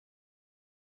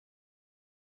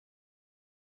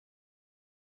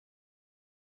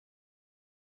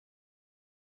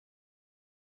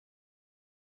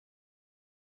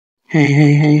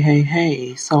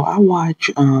Hey. So I watch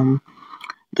the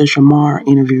Shamar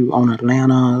interview on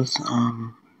Atlanta's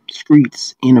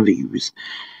streets interviews.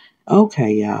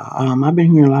 Okay, y'all. I've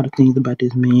been hearing a lot of things about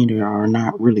this man that are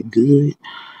not really good.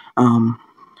 Um,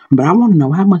 but I want to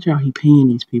know how much are he paying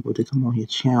these people to come on his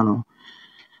channel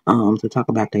to talk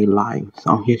about their lives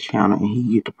on his channel, and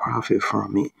he get the profit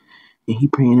from it, and he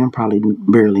paying them probably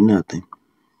barely nothing.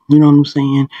 You know what I'm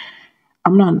saying?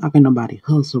 I'm not knocking nobody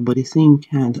hustle, but it seemed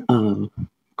kind of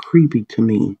creepy to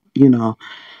me.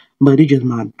 But it's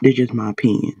just my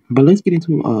opinion. But let's get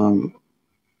into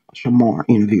Shamar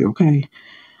interview, okay?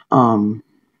 Um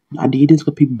I did this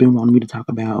because people been wanting me to talk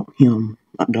about him,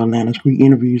 the Atlanta Street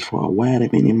interviews for a while.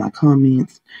 They've been in my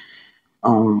comments,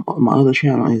 my other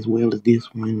channel as well as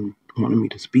this one wanted me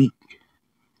to speak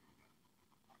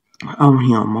on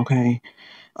him, okay?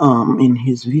 In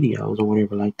his videos or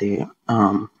whatever like that.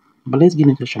 But let's get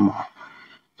into Shamar.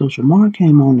 So Shamar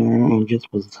came on there and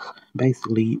just was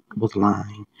basically was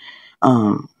lying.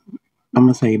 Um I'm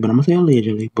gonna say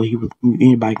allegedly, but he was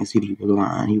anybody can see that he was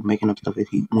lying. He was making up stuff as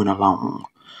he went along.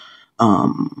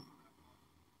 Um,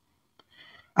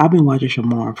 I've been watching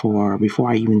Shamar for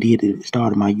before I even did it.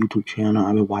 Started my YouTube channel.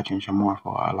 I've been watching Shamar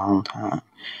for a long time.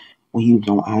 When he was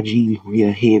on IG,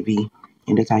 real heavy,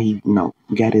 and that's how he,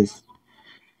 got his,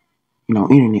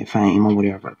 internet fame or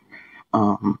whatever.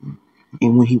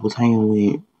 And when he was hanging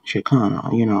with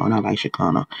Shakana, and I like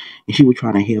Shakana, and she was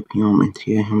trying to help him and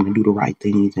tell him to do the right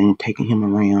things and taking him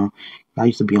around. I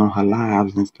used to be on her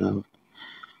lives and stuff.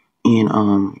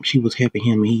 And she was helping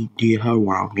him, and he did her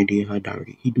wrong and did her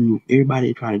dirty. He do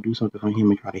everybody try to do something for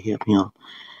him and try to help him.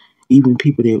 Even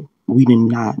people that we did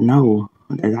not know,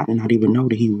 that I did not even know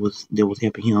that was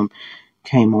helping him,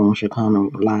 came on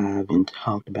Shakana live and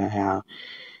talked about how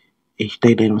if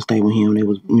they let him stay with him, they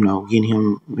was getting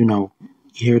him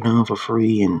hair done for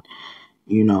free and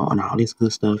all this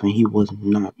good stuff, and he was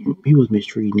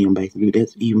mistreating him basically.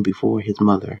 That's even before his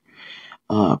mother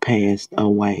passed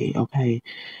away. Okay,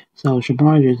 so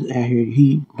Shamar just out here,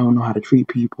 he don't know how to treat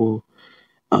people.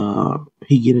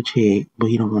 He get a check, but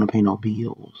he don't want to pay no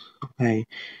bills. Okay,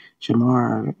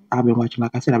 Shamar,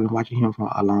 like I said, I've been watching him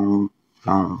for a long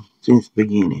since the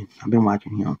beginning. I've been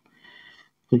watching him.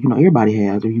 So everybody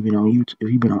has. If you've been on YouTube, if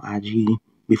you've been on IG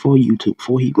before YouTube,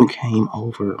 before he even came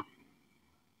over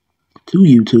to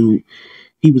YouTube,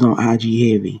 he was on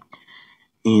IG heavy,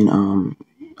 and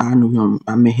I knew him.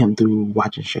 I met him through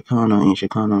watching Shakana, and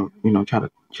Shakana,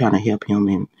 trying to help him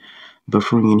and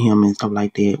befriending him and stuff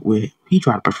like that. Where he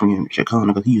tried to befriend Shakana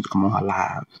because he used to come on her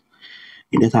lives,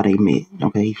 and that's how they met.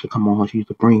 Okay, he used to come on her. She used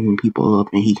to bring people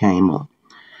up, and he came up.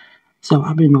 So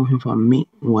I've been knowing him for a minute.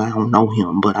 Well, I don't know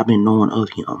him, but I've been knowing of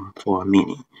him for a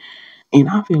minute. And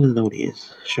I feel as though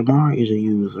this Shamar is a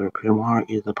user. Shamar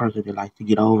is a person that likes to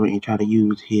get over and try to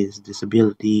use his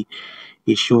disability,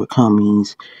 his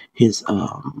shortcomings, his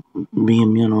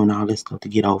being mental and all that stuff to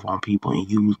get over on people and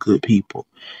use good people.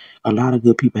 A lot of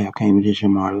good people have came into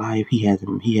Shamar's life. He has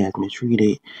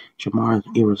mistreated. Shamar is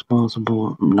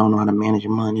irresponsible, don't know how to manage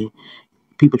money.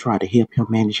 People try to help him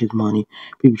manage his money.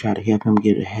 People try to help him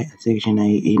get a Section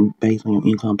 8 based on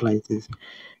income places.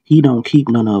 He don't keep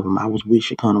none of them. I was with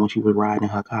Shakana when she was riding in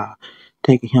her car,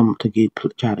 taking him to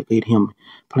try to get him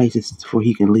places where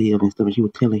he can live and stuff. And she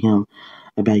was telling him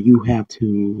about you have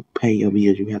to pay your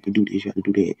bills, you have to do this, you have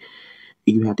to do that.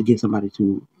 You have to get somebody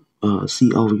to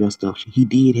see over your stuff. He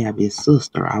did have his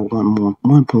sister.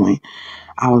 One point,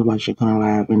 I was watching Shakana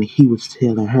live, and he was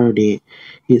telling her that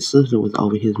his sister was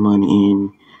over his money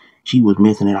and she was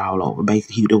messing it all over.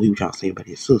 Basically, he was trying to say about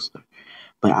his sister.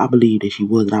 But I believe that she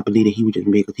was, and I believe that he was just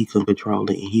mad because he couldn't control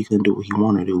it and he couldn't do what he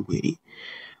wanted to do with it.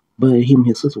 But him and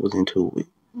his sister was into it.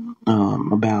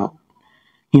 About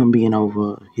him being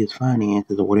over his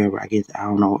finances or whatever. I guess I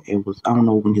don't know. I don't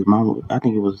know when his mom. I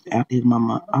think it was after his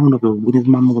mama. I don't know if it was when his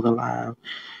mama was alive.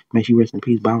 May she rest in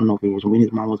peace. But I don't know if it was when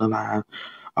his mom was alive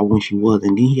or when she was.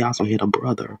 And then he also had a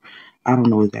brother. I don't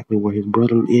know exactly where his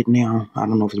brother is now. I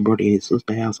don't know if his brother is his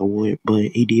sister's house or what. But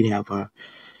he did have a.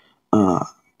 I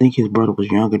think his brother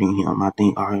was younger than him. I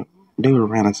think, or they were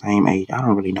around the same age. I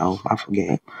don't really know. I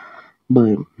forget.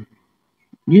 But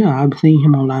yeah, I've seen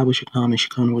him on live with Shakana.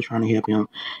 Shakana was trying to help him.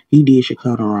 He did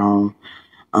Shakana wrong.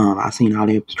 I seen all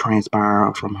that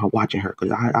transpire from her watching her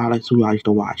because that's who I used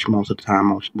to watch most of the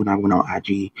time when I went on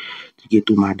IG to get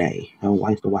through my day. I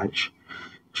used to watch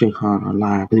Shakana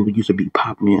live because it used to be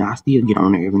popping. I still get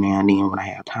on there every now and then when I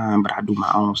have time, but I do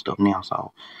my own stuff now.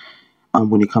 So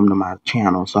when it comes to my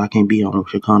channel, so I can't be on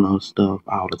Shakana stuff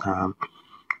all the time.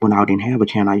 When I didn't have a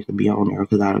channel, I used to be on there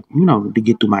because to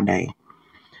get through my day.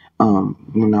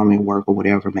 when I'm at work or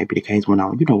whatever may be the case when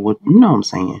I'm, you know what I'm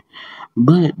saying.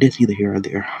 But that's either here or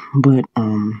there. But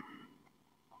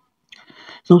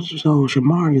so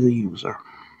Shamar is a user.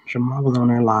 Shamar was on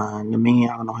their line. The man,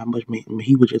 I don't know how much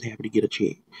he was just happy to get a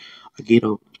check or get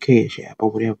a cash app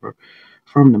or whatever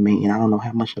from the man. I don't know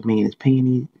how much the man is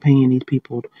paying these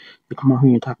people to come on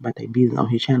here and talk about their business on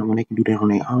his channel when they can do that on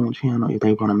their own channel if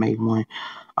they want to make one,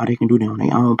 or they can do that on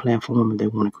their own platform if they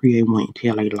want to create one and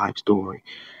tell a life story.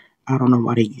 I don't know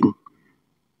why they getting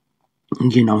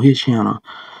on his channel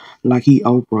like he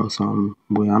Oprah or something.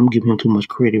 Well, I'm giving him too much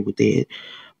credit with that.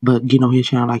 But getting on his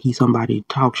channel like he's somebody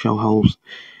talk show host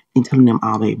and telling them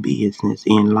all their business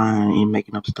and lying and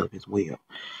making up stuff as well.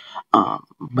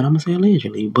 But I'm gonna say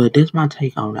allegedly. But that's my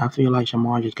take on it. I feel like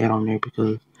Shamar just got on there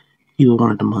because he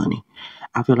wanted the money.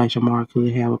 I feel like Shamar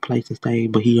could have a place to stay,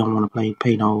 but he don't want to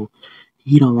pay no.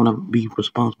 He don't want to be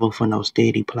responsible for no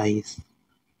steady place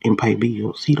and pay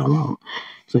bills. He don't want.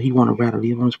 So he want to rather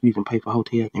live on the streets and pay for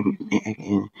hotels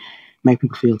and make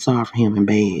people feel sorry for him and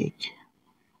beg.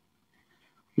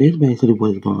 That's basically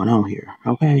what's going on here.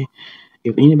 Okay.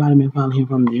 If anybody been following him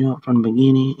from the jump, from the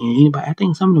beginning, and anybody, I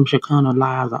think some of them Shakana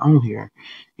lives are on here.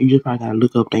 You just probably gotta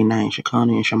look up their name,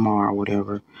 Shakana and Shamar or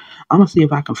whatever. I'm gonna see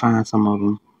if I can find some of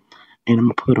them, and I'm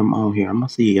gonna put them on here. I'm gonna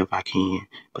see if I can,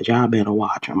 but y'all better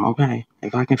watch them, okay?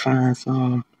 If I can find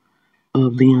some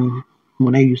of them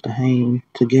when they used to hang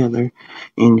together,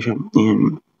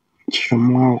 and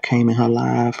Shamar came in her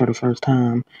live for the first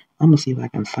time, I'm gonna see if I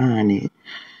can find it.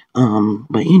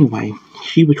 But anyway,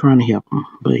 she was trying to help him,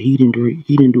 but he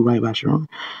didn't do right by Sharon.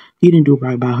 He didn't do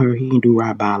right by her. He didn't do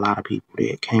right by a lot of people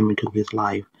that came into his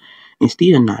life, and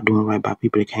still not doing right by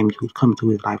people that come into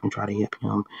his life and try to help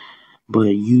him, but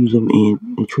use him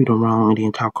and treat him wrong and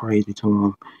then talk crazy to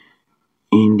him,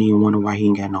 and then wonder why he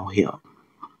ain't got no help.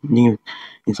 And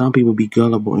some people be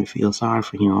gullible and feel sorry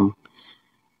for him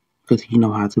because he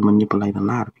know how to manipulate a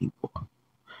lot of people.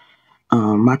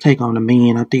 My take on the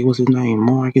man, I think what's his name,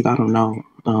 Marcus. I don't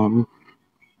know.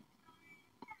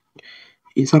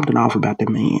 It's something off about the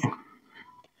man.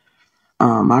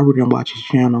 I really don't watch his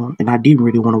channel, and I didn't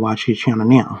really want to watch his channel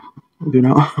now. You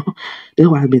know, that's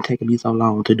why it's been taking me so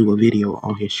long to do a video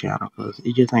on his channel because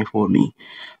it just ain't for me.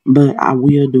 But I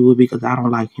will do it because I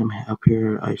don't like him up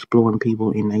here exploring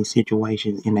people in their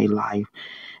situations in their life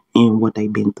and what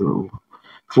they've been through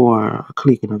for a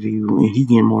click and a view, and he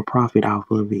getting more profit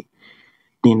off of it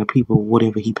than the people,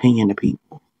 whatever he paying the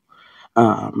people.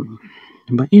 Um,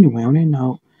 but anyway, on that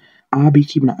note, I'll be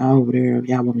keeping an eye over there. If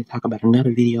y'all want me to talk about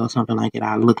another video or something like that,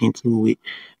 I'll look into it.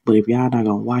 But if y'all not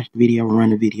gonna watch the video and run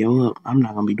the video up, I'm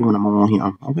not gonna be doing them on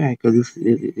him, okay? Because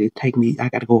it take me. I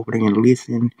gotta go over there and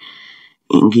listen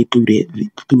and get through the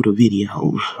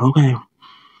videos, okay?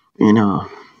 And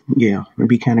yeah, it'd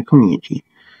be kind of cringy.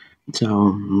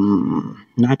 So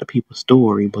not the people's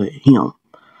story, but him.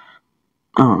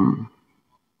 Um,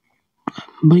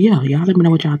 but yeah, y'all let me know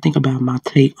what y'all think about my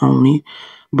take on it.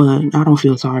 But I don't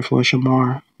feel sorry for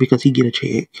Shamar because he get a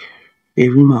check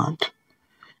every month.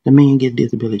 The man get a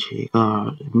disability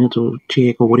check, mental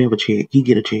check, or whatever check. He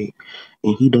get a check,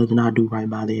 and he does not do right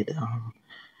by that.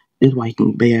 That's why he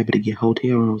can be able to get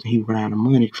hotel rooms, and he run out of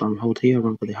money from hotel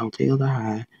rooms because the hotels are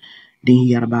high. Then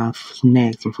he gotta buy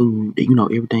snacks and food. You know,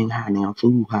 everything high now,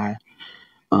 food high.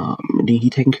 Then he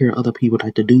taking care of other people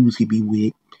like the dudes he be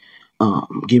with,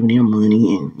 giving them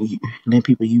money and letting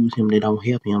people use him that don't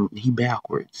help him. He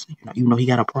backwards. You know, he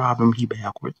got a problem. He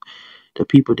backwards. The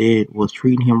people that was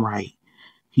treating him right,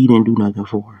 he didn't do nothing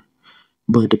for.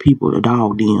 But the people that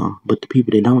dog them, but the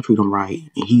people that don't treat him right,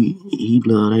 he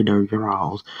love their dirty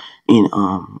draws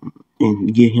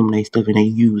and give him their stuff and they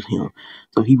use him.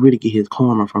 So he really get his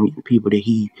karma from the people that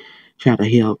he try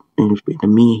to help and the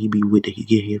men he be with that he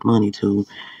get his money to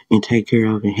and take care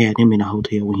of and have them in a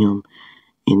hotel with him.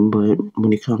 And but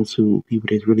when it comes to people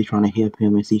that's really trying to help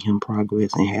him and see him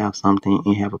progress and have something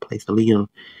and have a place to live,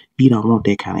 he don't want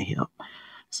that kind of help.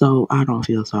 So I don't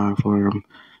feel sorry for him.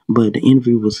 But the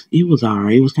interview was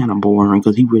alright. It was kind of boring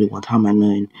because he really wasn't talking about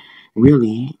nothing.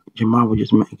 Really, Jamal was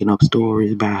just making up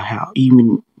stories about how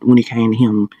even when it came to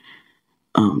him,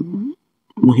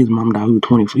 when his mom died, he was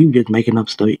 24. He was just making up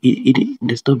stuff.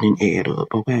 The stuff didn't add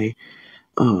up. Okay,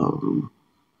 um,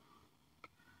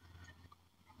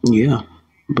 yeah.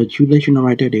 But you know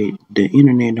right there that the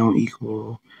internet don't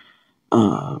equal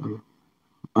um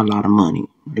a lot of money.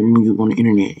 When you on the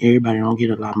internet, everybody don't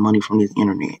get a lot of money from this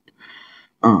internet.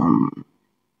 Um,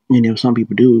 and if some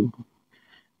people do,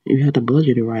 you have to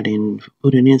budget it right and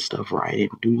put it in stuff right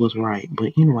and do what's right.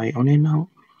 But anyway, on that note,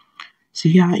 see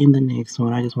y'all in the next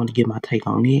one. I just want to get my take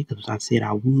on it because I said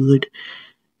I would.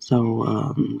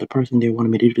 So the person that wanted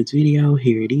me to do this video,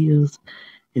 here it is.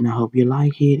 And I hope you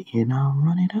like it. And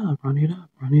run it up, run it up,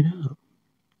 run it up.